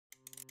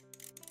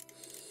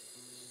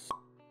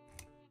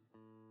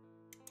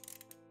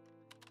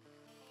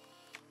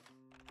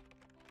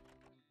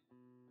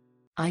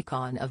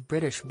Icon of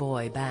British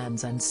boy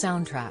bands and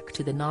soundtrack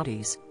to the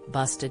noughties,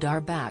 Busted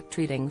are back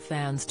treating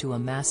fans to a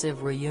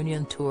massive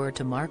reunion tour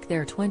to mark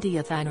their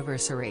 20th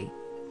anniversary.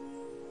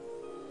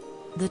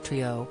 The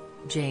trio,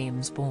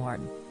 James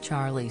Bourne,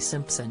 Charlie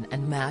Simpson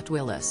and Matt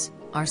Willis,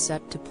 are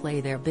set to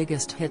play their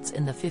biggest hits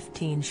in the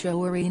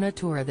 15-show arena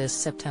tour this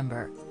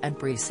September, and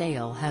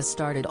pre-sale has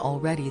started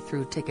already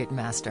through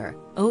Ticketmaster,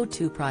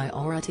 O2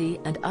 Priority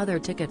and other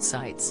ticket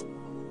sites.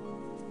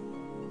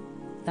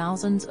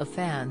 Thousands of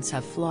fans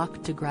have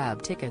flocked to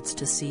grab tickets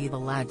to see the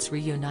lads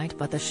reunite,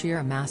 but the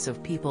sheer mass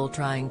of people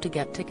trying to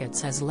get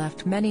tickets has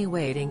left many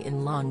waiting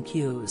in long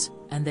queues,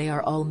 and they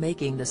are all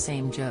making the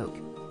same joke.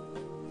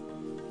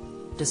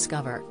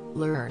 Discover,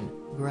 learn,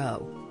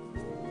 grow.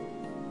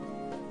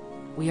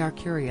 We are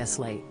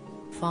Curiously.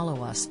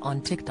 Follow us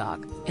on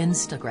TikTok,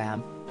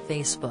 Instagram,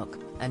 Facebook,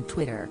 and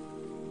Twitter.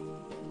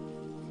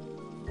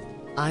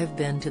 I've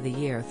been to the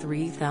year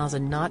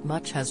 3000. Not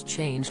much has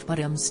changed, but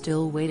I'm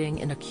still waiting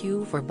in a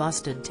queue for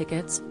Busted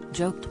tickets,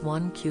 joked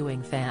one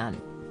queuing fan.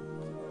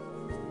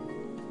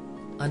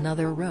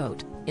 Another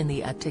wrote, in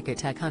the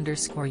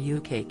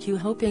 @Ticketek_UK queue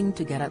hoping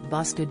to get at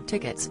Busted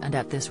tickets, and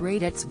at this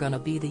rate it's gonna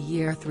be the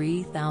year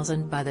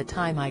 3000 by the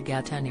time I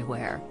get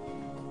anywhere.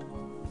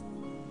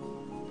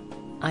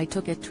 I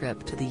took a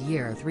trip to the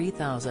year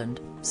 3000,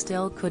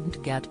 still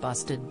couldn't get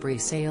Busted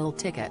pre-sale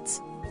tickets,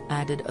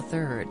 added a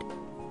third.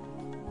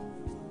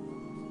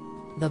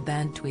 The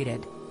band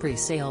tweeted,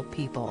 "Pre-sale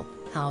people,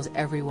 how's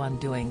everyone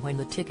doing?" when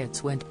the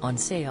tickets went on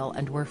sale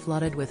and were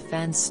flooded with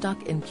fans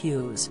stuck in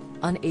queues,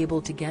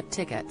 unable to get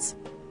tickets.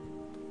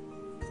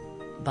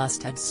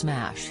 Busted's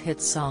smash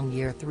hit song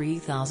Year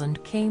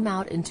 3000 came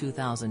out in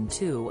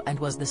 2002 and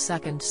was the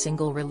second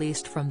single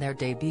released from their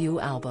debut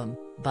album,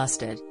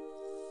 Busted.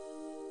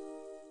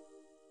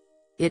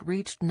 It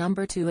reached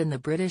number 2 in the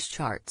British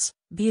charts,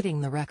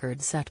 beating the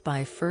record set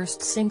by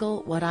first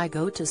single What I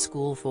Go to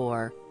School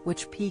For,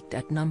 which peaked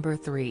at number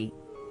 3.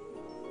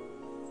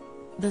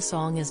 The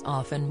song is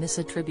often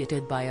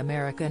misattributed by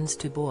Americans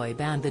to boy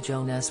band the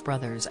Jonas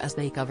Brothers, as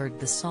they covered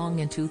the song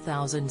in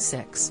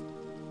 2006.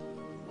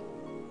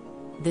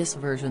 This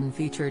version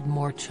featured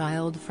more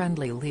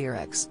child-friendly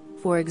lyrics,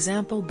 for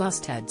example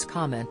Busted's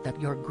comment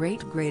that "your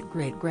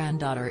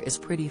great-great-great-granddaughter is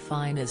pretty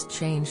fine" is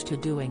changed to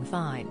 "doing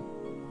fine."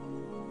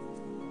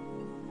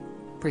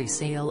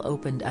 Pre-sale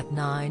opened at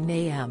 9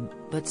 a.m.,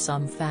 but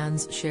some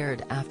fans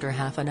shared after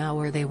half an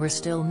hour they were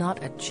still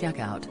not at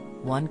checkout.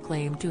 One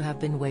claimed to have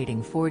been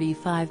waiting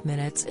 45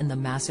 minutes in the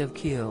massive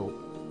queue.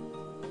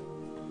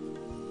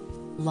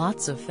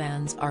 Lots of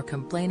fans are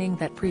complaining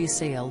that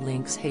pre-sale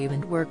links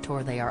haven't worked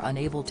or they are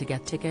unable to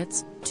get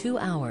tickets, 2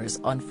 hours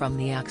on from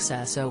the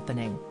Access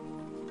opening.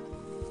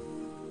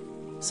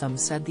 Some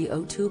said the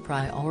O2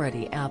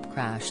 Priority app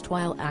crashed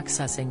while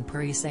accessing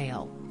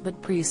pre-sale, but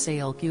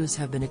pre-sale queues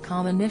have been a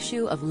common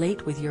issue of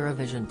late, with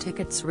Eurovision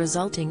tickets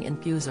resulting in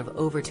queues of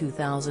over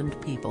 2,000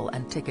 people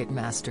and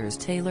Ticketmaster's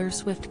Taylor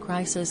Swift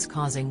crisis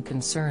causing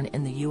concern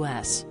in the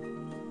US.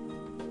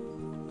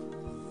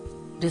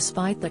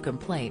 Despite the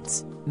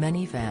complaints,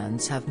 many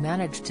fans have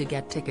managed to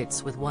get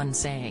tickets, with one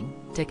saying,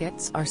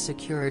 "Tickets are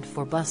secured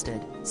for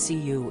Busted, see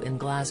you in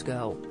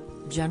Glasgow."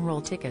 General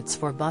tickets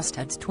for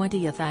Busted's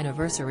 20th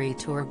anniversary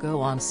tour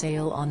go on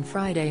sale on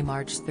Friday,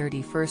 March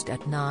 31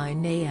 at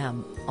 9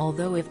 a.m.,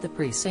 although if the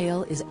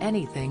pre-sale is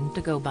anything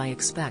to go by,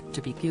 expect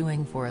to be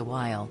queuing for a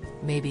while,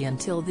 maybe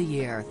until the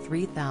year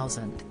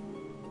 3000.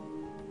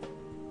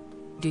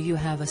 Do you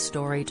have a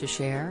story to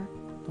share?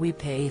 We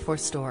pay for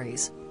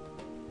stories.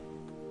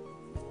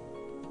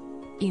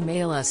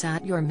 Email us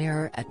at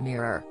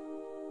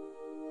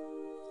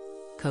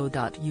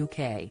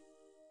yourmirror@mirror.co.uk.